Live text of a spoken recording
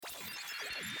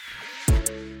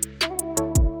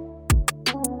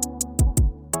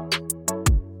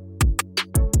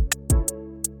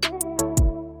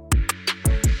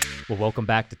welcome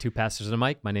back to Two Pastors and a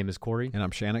Mic. My name is Corey. And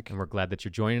I'm Shannick. And we're glad that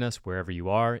you're joining us wherever you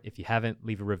are. If you haven't,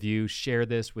 leave a review, share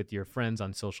this with your friends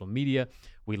on social media.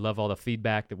 We love all the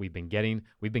feedback that we've been getting.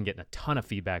 We've been getting a ton of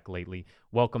feedback lately.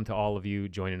 Welcome to all of you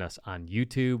joining us on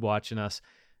YouTube, watching us.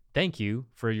 Thank you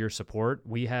for your support.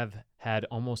 We have had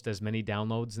almost as many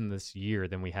downloads in this year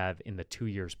than we have in the 2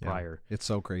 years prior. It's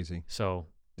so crazy. So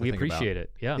we appreciate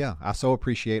it. Yeah. Yeah. I so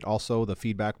appreciate also the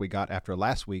feedback we got after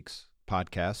last week's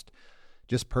podcast.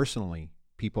 Just personally,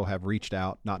 people have reached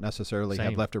out, not necessarily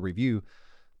have left a review,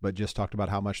 but just talked about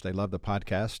how much they love the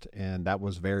podcast. And that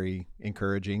was very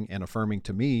encouraging and affirming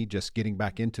to me, just getting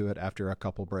back into it after a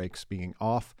couple breaks being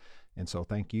off. And so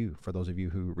thank you for those of you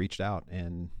who reached out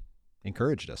and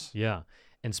encouraged us. Yeah.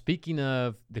 And speaking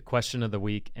of the question of the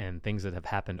week and things that have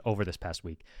happened over this past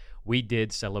week, we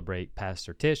did celebrate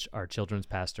Pastor Tish, our children's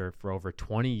pastor, for over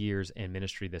 20 years in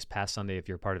ministry this past Sunday. If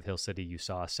you're part of Hill City, you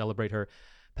saw us celebrate her.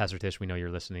 Pastor Tish, we know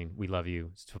you're listening. We love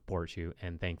you, support you,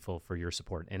 and thankful for your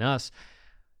support in us.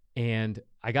 And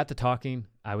I got to talking.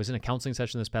 I was in a counseling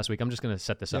session this past week. I'm just going to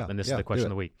set this up, and this is the question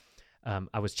of the week.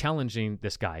 I was challenging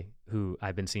this guy who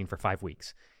I've been seeing for 5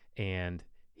 weeks, and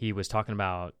he was talking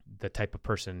about the type of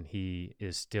person he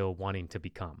is still wanting to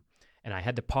become. And I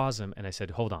had to pause him, and I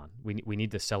said, hold on. We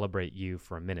need to celebrate you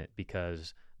for a minute,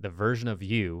 because the version of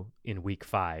you in week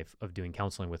 5 of doing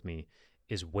counseling with me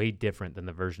is way different than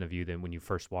the version of you than when you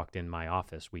first walked in my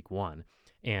office week 1.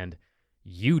 And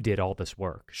you did all this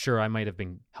work. Sure, I might have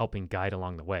been helping guide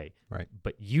along the way, right?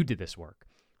 But you did this work.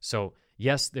 So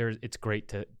yes, it's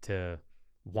great to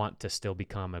want to still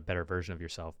become a better version of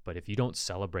yourself. But if you don't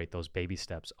celebrate those baby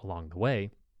steps along the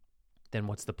way, then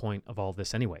what's the point of all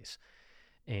this anyways?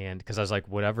 And because I was like,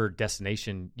 whatever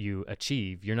destination you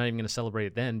achieve, you're not even going to celebrate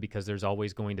it then, because there's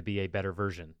always going to be a better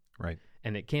version. Right.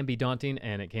 And it can be daunting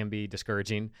and it can be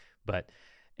discouraging.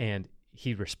 And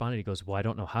he responded, he goes, well, I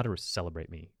don't know how to celebrate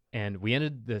me. And we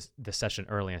ended the session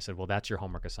early. I said, well, that's your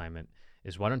homework assignment,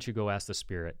 is why don't you go ask the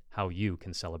Spirit how you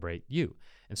can celebrate you?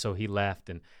 And so he left,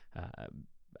 and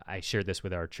I shared this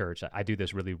with our church. I do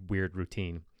this really weird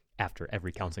routine after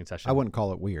every counseling session. I wouldn't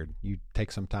call it weird. You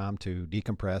take some time to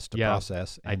decompress, to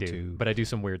process. And I do, but I do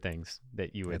some weird things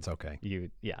that you would. It's okay.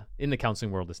 In the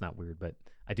counseling world, it's not weird, but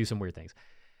I do some weird things.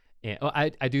 And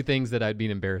I do things that I'd be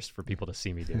embarrassed for people to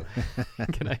see me do.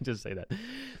 Can I just say that?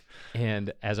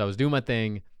 And as I was doing my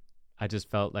thing, I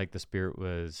just felt like the Spirit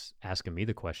was asking me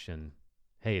the question,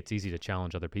 hey, it's easy to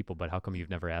challenge other people, but how come you've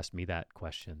never asked me that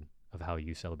question of how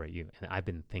you celebrate you? And I've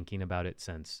been thinking about it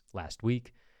since last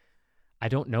week. I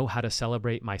don't know how to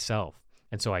celebrate myself.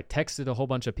 And so I texted a whole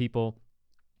bunch of people,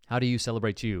 how do you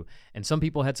celebrate you? And some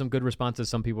people had some good responses.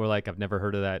 Some people were like, I've never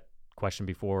heard of that question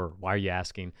before. Why are you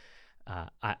asking?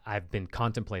 I've been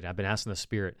contemplating. I've been asking the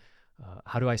Spirit,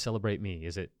 how do I celebrate me?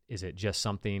 Is it just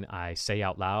something I say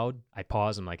out loud? I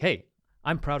pause. I'm like, hey,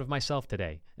 I'm proud of myself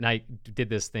today. And I did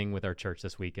this thing with our church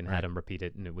this week and had them repeat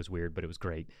it, and it was weird, but it was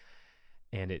great.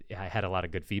 And I had a lot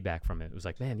of good feedback from it. It was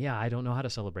like, man, yeah, I don't know how to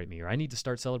celebrate me, or I need to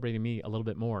start celebrating me a little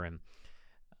bit more. And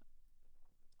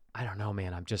I don't know,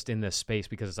 man, I'm just in this space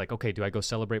because it's like, okay, do I go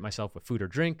celebrate myself with food or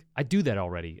drink? I do that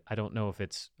already. I don't know if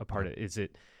it's a part of, is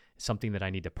it something that I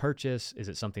need to purchase? Is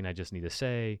it something I just need to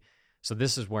say? So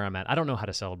this is where I'm at. I don't know how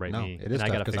to celebrate me. It is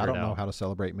tough because I don't know how to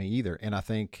celebrate me either. And I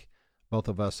think both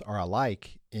of us are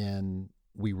alike in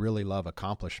we really love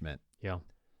accomplishment. Yeah.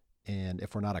 And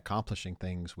if we're not accomplishing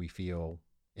things, we feel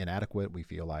inadequate. We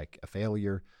feel like a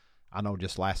failure. I know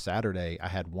just last Saturday, I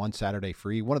had one Saturday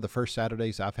free. One of the first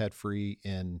Saturdays I've had free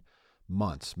in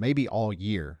months, maybe all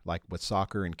year, like with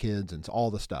soccer and kids and all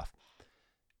the stuff.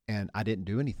 And I didn't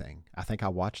do anything. I think I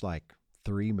watched like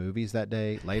 3 movies that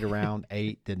day, laid around,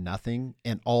 ate, did nothing.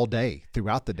 And all day,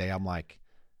 throughout the day, I'm like,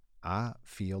 I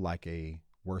feel like a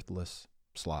worthless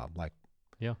slob. Like,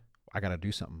 yeah, I got to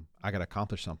do something. I got to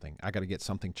accomplish something. I got to get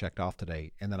something checked off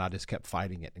today. And then I just kept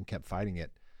fighting it and kept fighting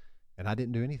it. And I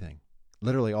didn't do anything,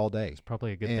 literally all day. It's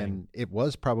probably a good thing. And it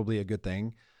was probably a good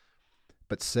thing.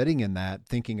 But sitting in that,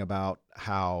 thinking about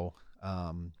how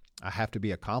I have to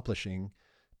be accomplishing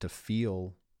to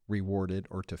feel rewarded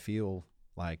or to feel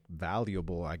like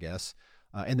valuable, I guess.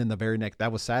 And then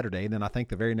that was Saturday. And then I think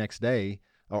the very next day,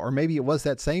 or maybe it was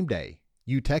that same day,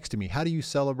 you texted me, how do you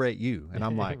celebrate you? And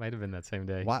I'm like, it might have been that same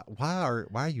day. Why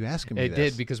are you asking me this? It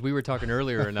did, because we were talking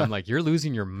earlier and I'm like, you're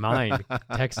losing your mind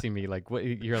texting me. Like, what?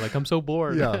 You're like, I'm so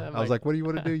bored. Yeah. I was like, what do you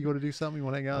want to do? You want to do something? You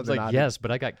want to hang out? I was like, yes,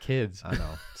 but I got kids. I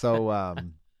know. So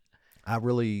I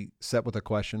really sat with a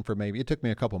question for it took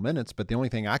me a couple minutes, but the only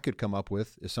thing I could come up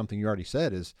with is something you already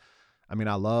said is, I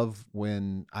love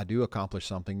when I do accomplish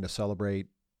something to celebrate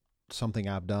something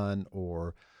I've done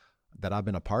or that I've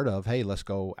been a part of, hey, let's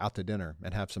go out to dinner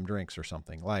and have some drinks or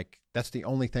something. Like, that's the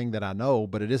only thing that I know,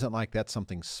 but it isn't like that's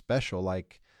something special.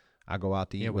 Like, I go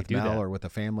out to eat with Mel or with a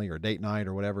family or date night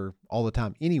or whatever all the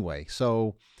time anyway.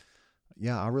 So,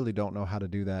 yeah, I really don't know how to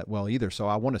do that well either. So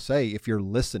I want to say, if you're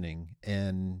listening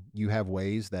and you have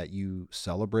ways that you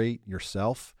celebrate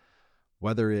yourself,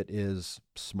 whether it is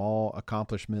small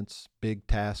accomplishments, big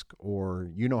task, or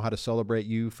you know how to celebrate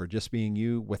you for just being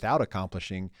you without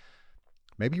accomplishing,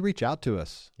 maybe reach out to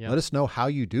us. Yeah. Let us know how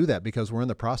you do that, because we're in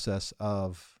the process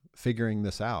of figuring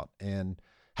this out. And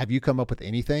have you come up with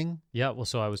anything? Yeah. Well,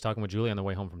 so I was talking with Julie on the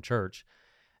way home from church,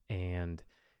 and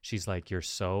she's like, you're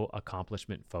so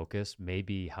accomplishment focused.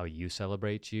 Maybe how you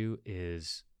celebrate you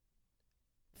is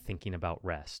thinking about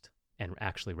rest and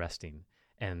actually resting,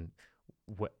 and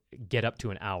get up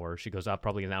to an hour. She goes,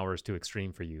 probably an hour is too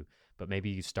extreme for you, but maybe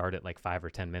you start at like 5 or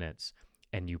 10 minutes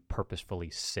and you purposefully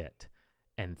sit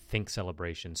and think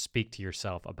celebration, speak to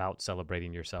yourself about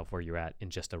celebrating yourself where you're at in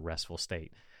just a restful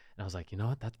state. And I was like, you know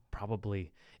what? That's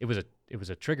probably, it was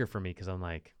a trigger for me, because I'm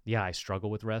like, yeah, I struggle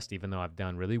with rest, even though I've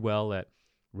done really well at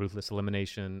ruthless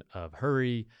elimination of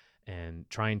hurry and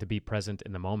trying to be present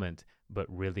in the moment, but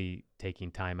really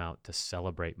taking time out to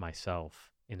celebrate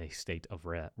myself in a state of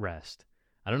rest.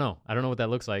 I don't know what that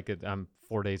looks like. I'm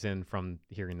 4 days in from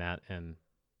hearing that, and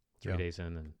 3 days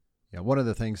in. And yeah, one of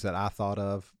the things that I thought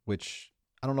of, which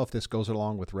I don't know if this goes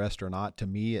along with rest or not. To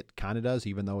me, it kind of does,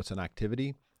 even though it's an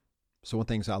activity. So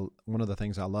one of the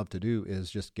things I love to do is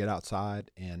just get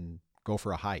outside and go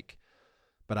for a hike.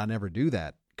 But I never do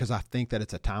that because I think that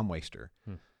it's a time waster.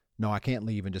 No, I can't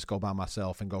leave and just go by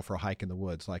myself and go for a hike in the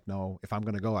woods. Like, no, if I'm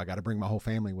going to go, I got to bring my whole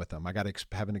family with them. I got to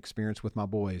have an experience with my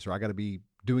boys, or I got to be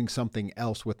doing something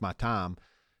else with my time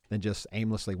than just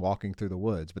aimlessly walking through the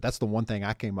woods. But that's the one thing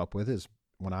I came up with, is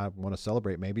when I want to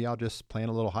celebrate, maybe I'll just plan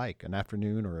a little hike, an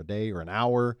afternoon or a day or an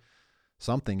hour,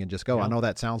 something, and just go. Yeah. I know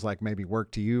that sounds like maybe work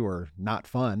to you or not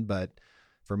fun, but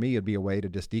for me, it'd be a way to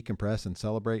just decompress and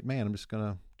celebrate. Man, I'm just going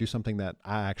to do something that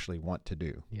I actually want to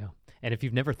do. Yeah. And if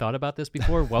you've never thought about this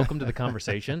before, welcome to the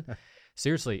conversation.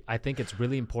 Seriously, I think it's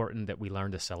really important that we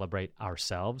learn to celebrate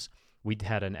ourselves. We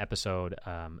had an episode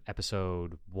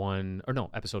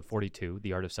 42,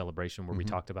 The Art of Celebration, where we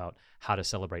talked about how to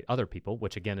celebrate other people,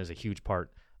 which again is a huge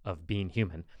part of being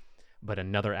human. But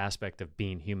another aspect of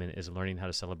being human is learning how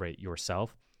to celebrate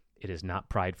yourself. It is not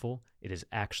prideful. It is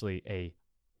actually a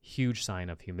huge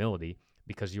sign of humility,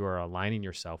 because you are aligning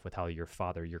yourself with how your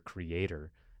Father, your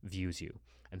Creator, views you.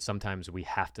 And sometimes we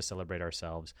have to celebrate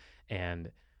ourselves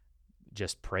and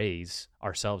just praise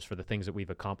ourselves for the things that we've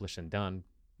accomplished and done.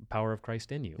 Power of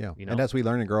Christ in you. Yeah. You know? And as we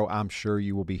learn and grow, I'm sure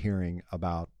you will be hearing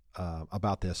about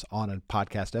this on a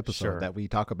podcast episode that we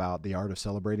talk about the art of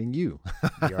celebrating you.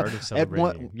 The art of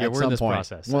celebrating you. We're in this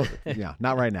process. Well, yeah,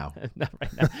 not right now. Not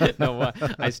right now. No,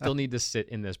 I still need to sit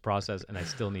in this process, and I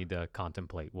still need to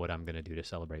contemplate what I'm going to do to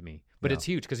celebrate me. But it's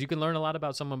huge, because you can learn a lot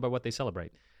about someone by what they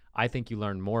celebrate. I think you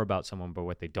learn more about someone by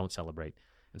what they don't celebrate.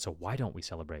 And so why don't we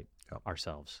celebrate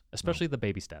ourselves, especially the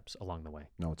baby steps along the way?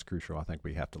 No, it's crucial. I think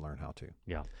we have to learn how to.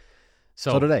 Yeah.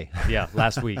 So today.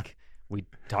 Last week, we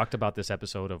talked about this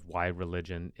episode of why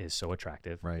religion is so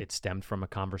attractive. Right. It stemmed from a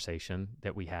conversation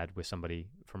that we had with somebody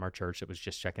from our church that was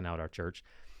just checking out our church.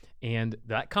 And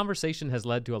that conversation has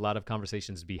led to a lot of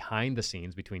conversations behind the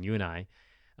scenes between you and I,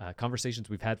 conversations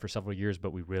we've had for several years,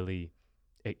 but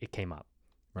it came up.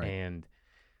 Right. And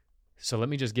so let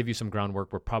me just give you some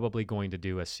groundwork. We're probably going to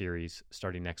do a series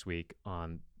starting next week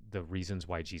on the reasons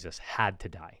why Jesus had to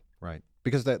die. Right.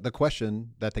 Because the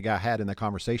question that the guy had in the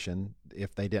conversation,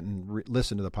 if they didn't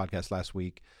listen to the podcast last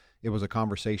week, it was a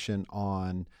conversation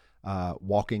on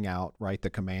walking out, right,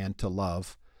 the command to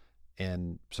love.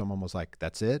 And someone was like,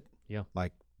 that's it? Yeah.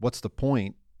 Like, what's the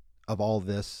point of all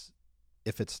this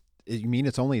if you mean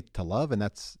it's only to love and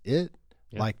that's it?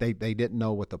 Yeah. Like they didn't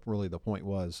know what the point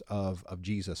was of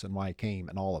Jesus and why he came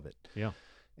and all of it. Yeah.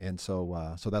 And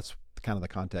so that's kind of the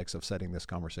context of setting this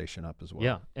conversation up as well.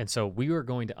 Yeah. And so we were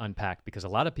going to unpack, because a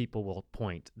lot of people will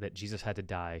point that Jesus had to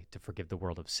die to forgive the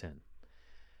world of sin.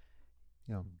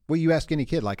 Yeah. Well, you ask any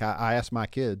kid, like I ask my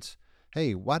kids,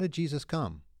 hey, why did Jesus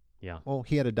come? Yeah. Well,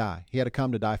 he had to die. He had to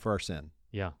come to die for our sin.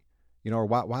 Yeah. You know, or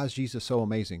why is Jesus so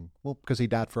amazing? Well, because he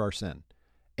died for our sin.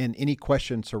 And any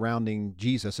question surrounding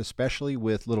Jesus, especially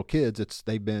with little kids,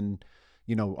 they've been,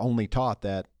 only taught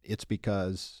that it's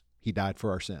because he died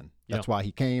for our sin. That's why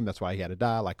he came. That's why he had to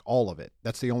die. Like all of it.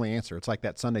 That's the only answer. It's like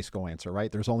that Sunday school answer,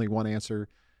 right? There's only one answer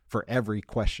for every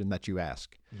question that you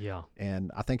ask. Yeah.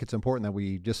 And I think it's important that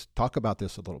we just talk about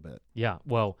this a little bit. Yeah.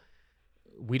 Well,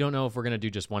 we don't know if we're going to do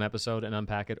just one episode and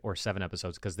unpack it or 7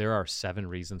 episodes, because there are 7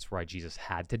 reasons why Jesus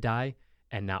had to die.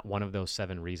 and not one of those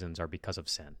 7 reasons are because of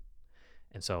sin.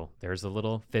 And so there's a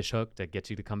little fish hook that gets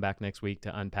you to come back next week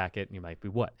to unpack it. And you might be,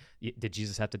 what? Did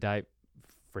Jesus have to die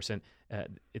for sin?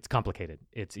 It's complicated.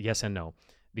 It's yes and no.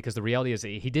 Because the reality is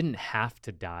he didn't have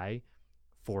to die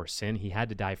for sin. He had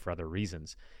to die for other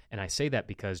reasons. And I say that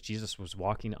because Jesus was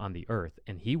walking on the earth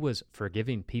and he was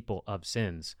forgiving people of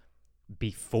sins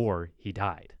before he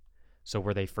died. So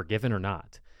were they forgiven or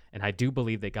not? And I do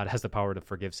believe that God has the power to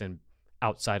forgive sin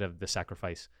outside of the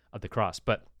sacrifice of the cross.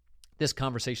 But this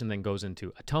conversation then goes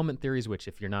into atonement theories, which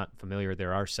if you're not familiar,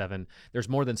 there are 7. There's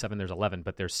more than 7, there's 11,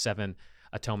 but there's 7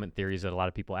 atonement theories that a lot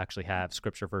of people actually have.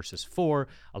 Scripture versus 4.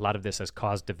 A lot of this has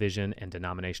caused division and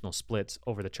denominational splits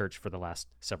over the church for the last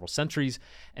several centuries.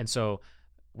 And so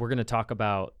we're going to talk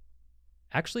about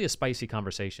actually a spicy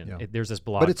conversation. Yeah. There's this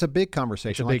blog. But it's a big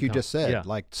conversation, like you just said, yeah.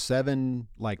 like 7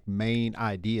 like main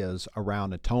ideas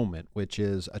around atonement, which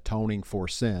is atoning for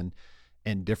sin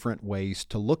and different ways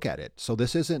to look at it. So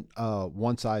this isn't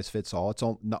one size fits all.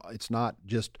 It's not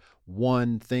just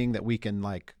one thing that we can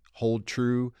like hold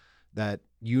true that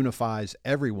unifies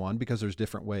everyone, because there's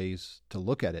different ways to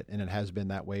look at it. And it has been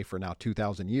that way for now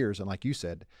 2,000 years. And like you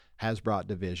said, has brought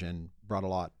division, brought a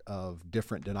lot of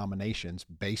different denominations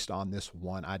based on this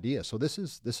one idea. So this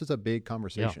is a big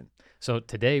conversation. Yeah. So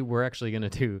today we're actually going to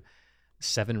do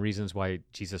 7 reasons why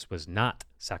Jesus was not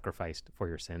sacrificed for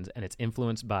your sins. And it's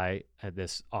influenced by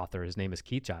this author. His name is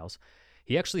Keith Giles.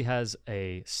 He actually has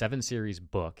a 7-series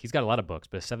book. He's got a lot of books,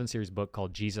 but a 7-series book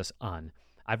called Jesus Un.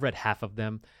 I've read half of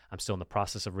them. I'm still in the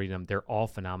process of reading them. They're all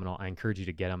phenomenal. I encourage you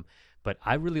to get them. But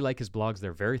I really like his blogs.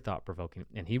 They're very thought-provoking.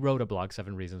 And he wrote a blog,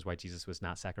 7 Reasons Why Jesus Was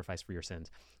Not Sacrificed for Your Sins.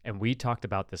 And we talked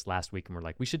about this last week, and we're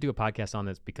like, we should do a podcast on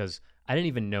this because I didn't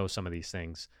even know some of these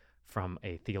things from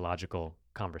a theological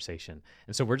conversation.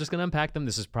 And so we're just going to unpack them.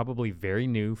 This is probably very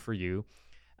new for you.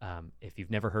 If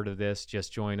you've never heard of this,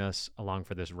 just join us along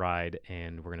for this ride,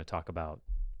 and we're going to talk about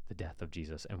the death of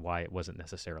Jesus and why it wasn't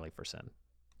necessarily for sin.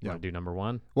 You want to do number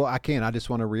 1? Well, I can. I just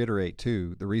want to reiterate,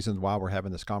 too, the reasons why we're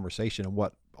having this conversation and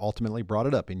what ultimately brought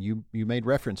it up. And you made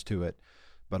reference to it.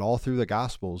 But all through the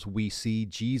Gospels, we see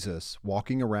Jesus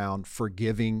walking around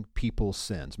forgiving people's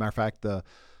sins. Matter of fact,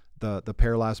 the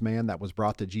paralyzed man that was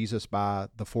brought to Jesus by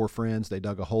the 4 friends, they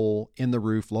dug a hole in the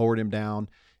roof, lowered him down,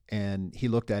 and he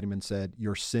looked at him and said,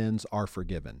 "Your sins are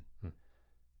forgiven."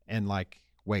 And like,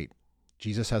 wait,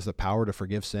 Jesus has the power to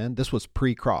forgive sin? This was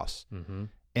pre-cross. Mm-hmm.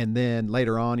 And then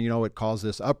later on, it caused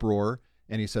this uproar,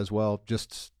 and he says, well,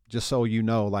 just so you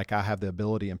know, like I have the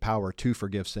ability and power to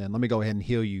forgive sin, let me go ahead and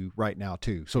heal you right now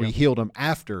too. So he healed him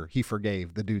after he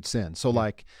forgave the dude's sin. So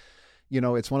like,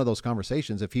 it's one of those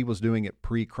conversations. If he was doing it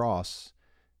pre-cross,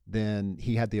 then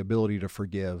he had the ability to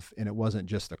forgive, and it wasn't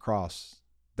just the cross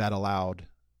that allowed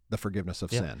the forgiveness of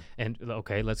sin. And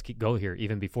okay, let's go here.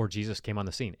 Even before Jesus came on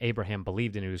the scene, Abraham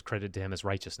believed and it was credited to him as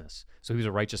righteousness. So he was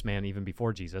a righteous man even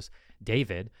before Jesus.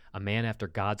 David, a man after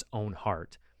God's own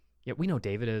heart. Yet we know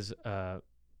David is an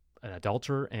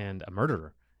adulterer and a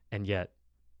murderer. And yet,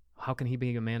 how can he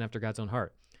be a man after God's own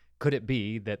heart? Could it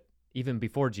be that even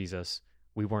before Jesus,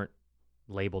 we weren't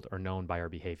labeled or known by our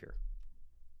behavior?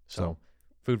 So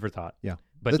food for thought. Yeah.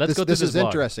 But let's go through this is blog.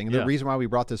 Interesting. And the reason why we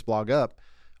brought this blog up,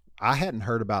 I hadn't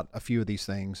heard about a few of these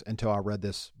things until I read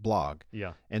this blog.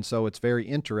 Yeah. And so it's very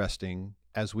interesting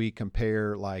as we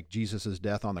compare like Jesus's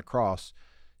death on the cross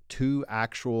to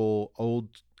actual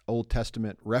Old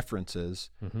Testament references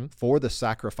for the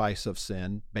sacrifice of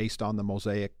sin based on the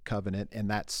Mosaic covenant and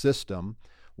that system.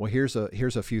 Well, here's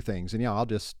a few things. And I'll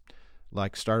just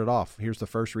like start it off. Here's the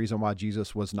first reason why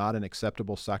Jesus was not an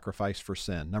acceptable sacrifice for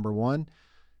sin. Number 1,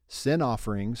 sin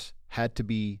offerings had to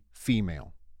be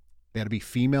female. They had to be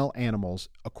female animals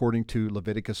according to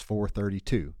Leviticus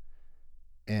 4:32.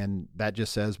 And that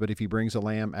just says, but if he brings a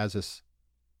lamb as his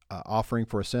offering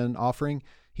for a sin offering,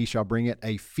 he shall bring it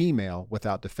a female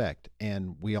without defect.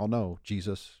 And we all know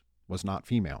Jesus was not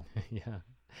female. Yeah.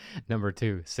 Number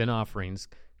 2, sin offerings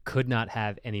could not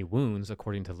have any wounds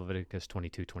according to Leviticus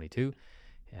 22:22.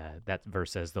 That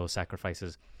verse says those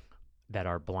sacrifices that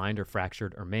are blind or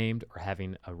fractured or maimed or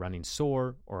having a running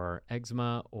sore or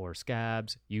eczema or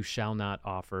scabs, you shall not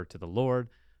offer to the Lord,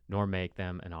 nor make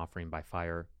them an offering by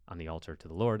fire on the altar to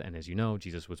the Lord. And as you know,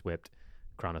 Jesus was whipped,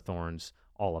 crown of thorns,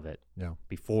 all of it,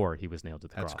 before he was nailed to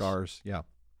the cross. Had scars, yeah.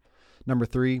 Number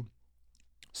 3,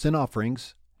 sin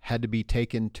offerings had to be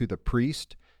taken to the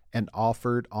priest and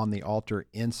offered on the altar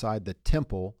inside the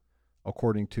temple,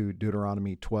 according to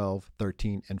Deuteronomy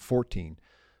 12:13 and 14.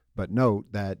 But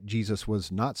note that Jesus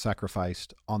was not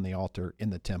sacrificed on the altar in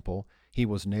the temple. He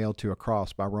was nailed to a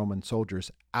cross by Roman soldiers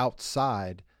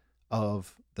outside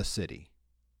of the city.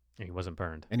 And he wasn't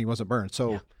burned.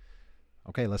 So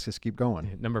Okay, let's just keep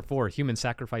going. Number 4, human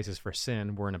sacrifices for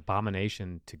sin were an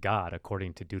abomination to God,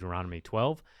 according to Deuteronomy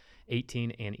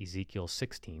 12:18 and Ezekiel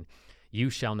 16. You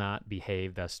shall not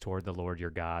behave thus toward the Lord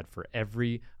your God, for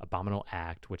every abominable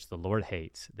act which the Lord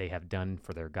hates they have done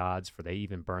for their gods, for they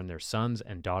even burn their sons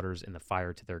and daughters in the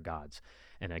fire to their gods.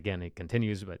 And again, it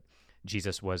continues, but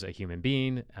Jesus was a human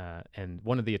being, and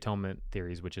one of the atonement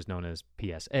theories, which is known as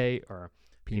PSA, or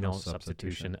penal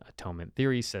substitution atonement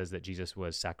theory, says that Jesus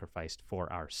was sacrificed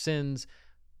for our sins,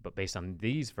 but based on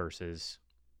these verses,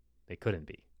 they couldn't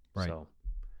be. Right. So,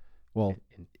 well,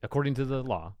 according to the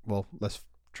law. Well, let's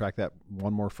track that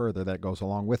one more further. That goes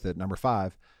along with it. Number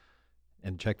 5,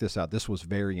 and check this out. This was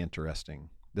very interesting.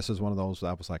 This is one of those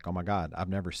I was like, oh my God, I've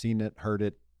never seen it, heard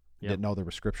it, didn't know there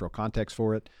was scriptural context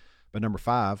for it. But number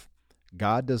 5,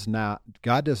 God does not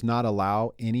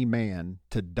allow any man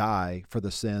to die for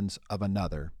the sins of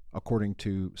another, according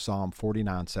to Psalm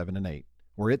 49:7-8,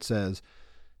 where it says,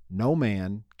 no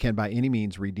man can by any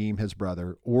means redeem his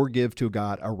brother or give to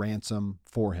God a ransom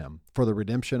for him, for the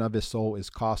redemption of his soul is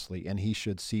costly, and he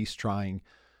should cease trying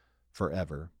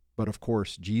forever. But of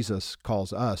course, Jesus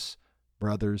calls us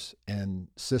brothers and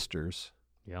sisters.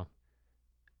 Yeah.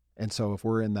 And so if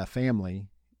we're in that family,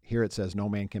 here it says no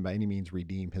man can by any means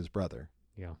redeem his brother.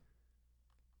 Yeah.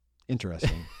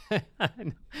 Interesting.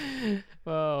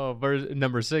 Well, verse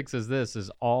number 6 is this,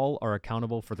 is all are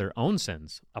accountable for their own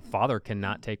sins. A father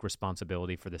cannot take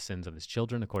responsibility for the sins of his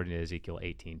children, according to Ezekiel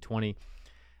 18:20.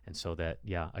 And so that,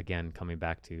 again, coming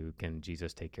back to, can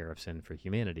Jesus take care of sin for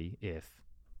humanity if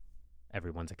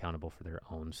everyone's accountable for their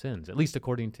own sins, at least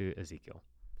according to Ezekiel.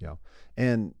 Yeah.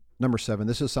 And number 7,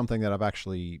 this is something that I've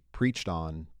actually preached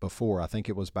on before. I think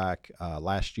it was back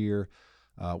last year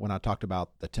when I talked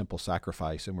about the temple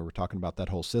sacrifice, and we were talking about that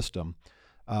whole system.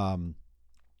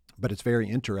 But it's very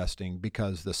interesting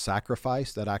because the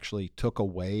sacrifice that actually took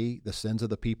away the sins of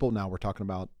the people, now we're talking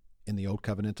about in the old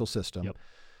covenantal system, Yep.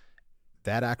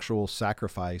 That actual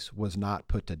sacrifice was not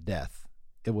put to death.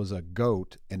 It was a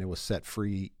goat, and it was set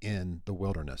free in the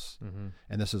wilderness. Mm-hmm.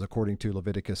 And this is according to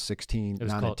Leviticus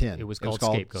 16:9 and 10. It was called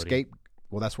scapegoating.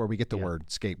 Well, that's where we get the word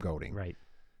scapegoating. Right.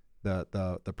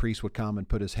 The priest would come and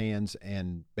put his hands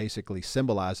and basically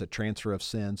symbolize a transfer of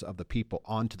sins of the people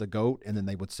onto the goat, and then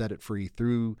they would set it free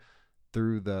through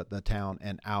the town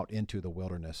and out into the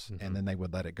wilderness, Mm-hmm. and then they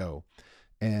would let it go.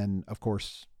 And of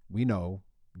course, we know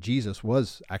Jesus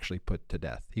was actually put to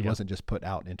death. He wasn't just put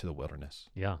out into the wilderness.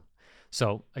 Yeah.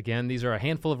 So again, these are a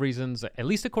handful of reasons, at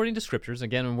least according to scriptures.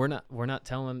 Again, and we're not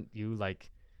telling you like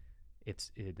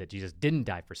that Jesus didn't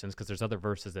die for sins, because there's other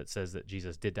verses that says that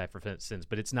Jesus did die for sins,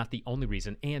 but it's not the only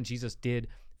reason. And Jesus did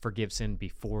forgive sin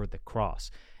before the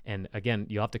cross. And again,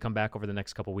 you'll have to come back over the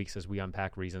next couple of weeks as we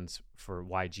unpack reasons for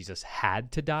why Jesus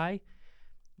had to die.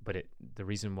 But the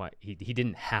reason why he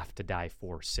didn't have to die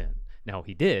for sin. Now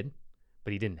he did,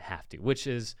 but he didn't have to, which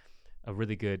is a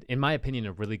really good, in my opinion,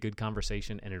 a really good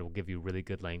conversation, and it'll give you really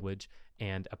good language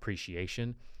and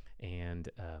appreciation. And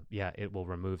it will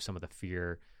remove some of the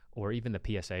fear or even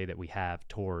the PSA that we have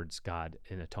towards God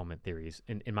in atonement theories.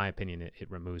 In my opinion, it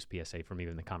removes PSA from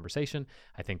even the conversation.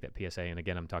 I think that PSA, and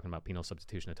again, I'm talking about penal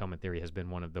substitution atonement theory, has been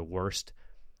one of the worst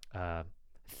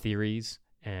theories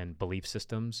and belief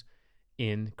systems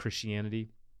in Christianity,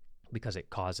 because it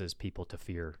causes people to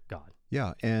fear God.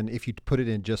 Yeah, and if you put it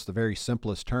in just the very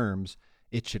simplest terms,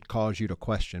 it should cause you to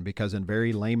question, because in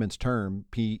very layman's term,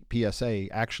 PSA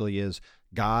actually is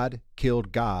God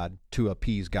killed God to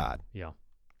appease God. Yeah.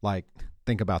 Like,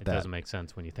 think about that. It doesn't make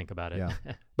sense when you think about it.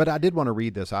 Yeah. But I did want to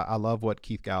read this. I love what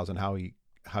Keith Giles and how he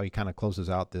kind of closes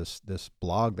out this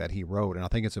blog that he wrote, and I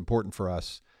think it's important for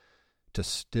us to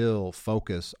still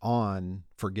focus on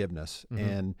forgiveness. Mm-hmm.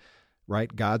 And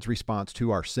right, God's response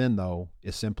to our sin, though,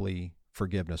 is simply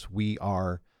forgiveness. We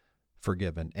are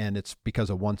forgiven, and it's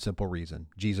because of one simple reason: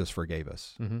 Jesus forgave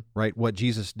us. Mm-hmm. Right? What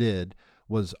Jesus did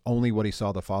was only what he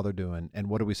saw the Father doing. And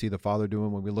what do we see the Father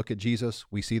doing when we look at Jesus?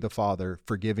 We see the Father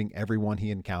forgiving everyone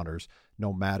he encounters,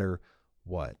 no matter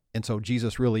what. And so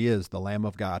Jesus really is the Lamb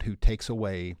of God who takes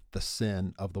away the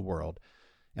sin of the world.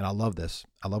 And I love this.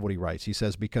 I love what he writes. He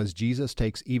says, because Jesus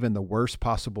takes even the worst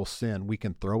possible sin we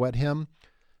can throw at him,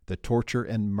 the torture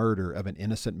and murder of an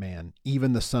innocent man,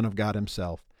 even the Son of God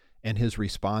himself, and his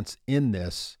response in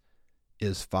this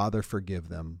is, Father, forgive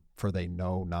them, for they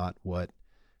know not what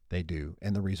they do.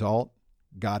 And the result,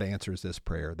 God answers this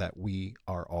prayer that we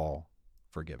are all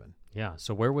forgiven. Yeah.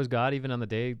 So where was God even on the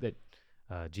day that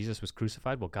Jesus was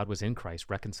crucified? Well, God was in Christ,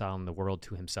 reconciling the world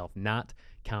to himself, not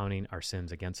counting our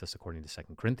sins against us, according to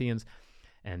 2 Corinthians.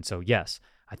 And so, yes,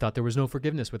 I thought there was no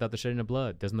forgiveness without the shedding of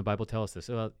blood. Doesn't the Bible tell us this?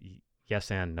 Well,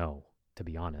 yes and no. to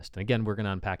be honest. And again, we're going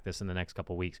to unpack this in the next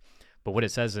couple of weeks. But what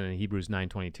it says in Hebrews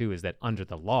 9:22 is that under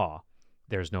the law,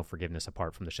 there's no forgiveness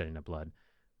apart from the shedding of blood.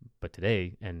 But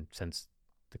today, and since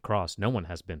the cross, no one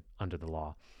has been under the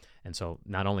law. And so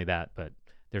not only that, but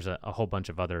there's a whole bunch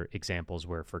of other examples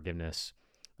where forgiveness,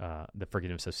 the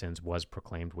forgiveness of sins was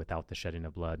proclaimed without the shedding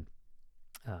of blood.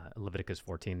 Leviticus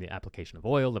 14, the application of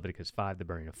oil. Leviticus 5, the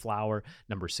burning of flour.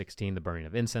 Numbers 16, the burning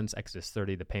of incense. Exodus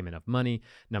 30, the payment of money.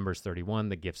 Numbers 31,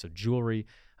 the gifts of jewelry.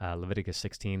 Leviticus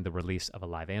 16, the release of a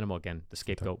live animal. Again, the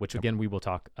scapegoat, which again we will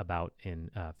talk about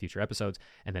in future episodes.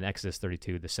 And then Exodus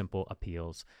 32, the simple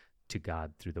appeals to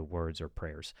God through the words or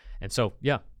prayers. And so,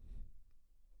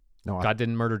 God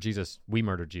didn't murder Jesus. We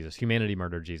murdered Jesus. Humanity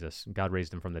murdered Jesus. God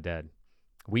raised him from the dead.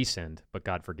 We sinned, but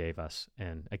God forgave us.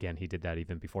 And again, he did that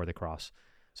even before the cross.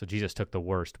 So Jesus took the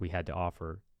worst we had to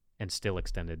offer and still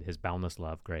extended his boundless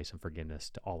love, grace, and forgiveness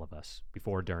to all of us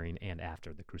before, during, and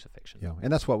after the crucifixion. Yeah,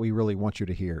 and that's what we really want you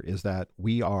to hear, is that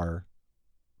we are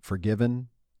forgiven,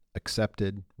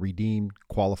 accepted, redeemed,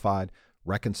 qualified,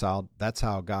 reconciled. That's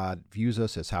how God views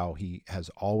us. It's how he has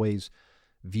always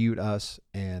viewed us.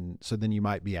 And so then you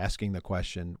might be asking the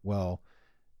question, well,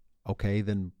 okay,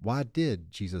 then why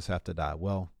did Jesus have to die?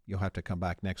 Well, you'll have to come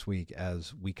back next week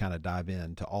as we kind of dive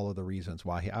into all of the reasons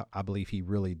why I believe he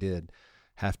really did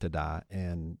have to die.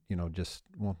 And, I'm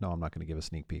not going to give a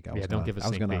sneak peek. Don't give a sneak peek. I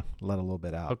was going to let a little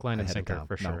bit out. Hook, line, and sinker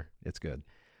for sure. No, it's good.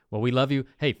 Well, we love you.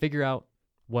 Hey, figure out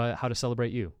how to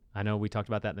celebrate you. I know we talked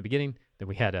about that in the beginning, that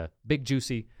we had a big,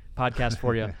 juicy podcast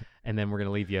for you, and then we're going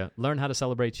to leave you. Learn how to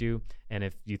celebrate you. And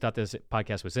if you thought this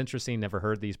podcast was interesting, never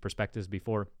heard these perspectives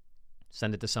before,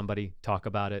 send it to somebody, talk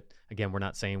about it. Again, we're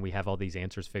not saying we have all these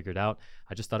answers figured out.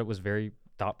 I just thought it was very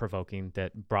thought-provoking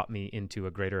that brought me into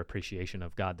a greater appreciation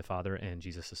of God the Father and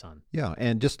Jesus the Son. Yeah,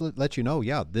 and just to let you know,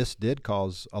 this did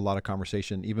cause a lot of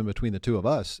conversation even between the two of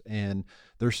us, and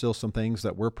there's still some things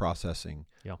that we're processing.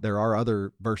 Yeah. There are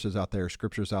other verses out there,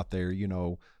 scriptures out there,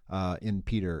 in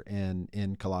Peter and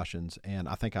in Colossians, and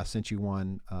I think I sent you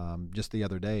one just the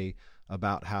other day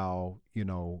about how,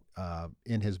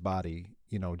 in his body,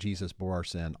 Jesus bore our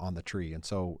sin on the tree. And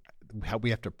so we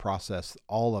have to process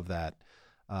all of that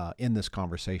in this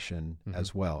conversation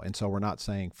as well. And so we're not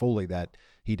saying fully that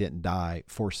he didn't die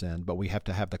for sin, but we have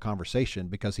to have the conversation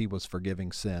because he was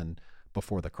forgiving sin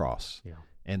before the cross. Yeah.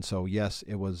 And so, yes,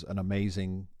 it was an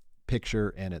amazing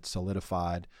picture, and it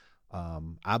solidified,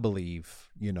 I believe,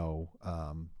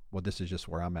 this is just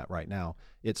where I'm at right now.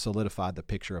 It solidified the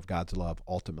picture of God's love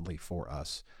ultimately for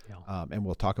us. Yeah. And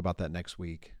we'll talk about that next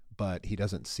week. But he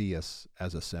doesn't see us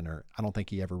as a sinner. I don't think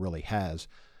he ever really has.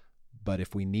 But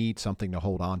if we need something to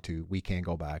hold on to, we can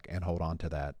go back and hold on to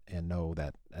that and know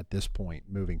that at this point,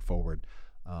 moving forward,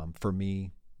 for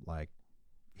me,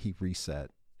 he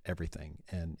reset everything.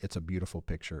 And it's a beautiful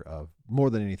picture of, more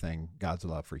than anything, God's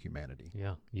love for humanity.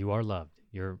 Yeah, you are loved.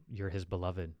 You're his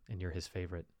beloved, and you're his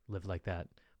favorite. Live like that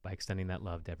by extending that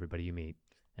love to everybody you meet.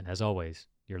 And as always,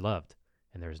 you're loved,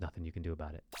 and there is nothing you can do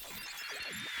about it.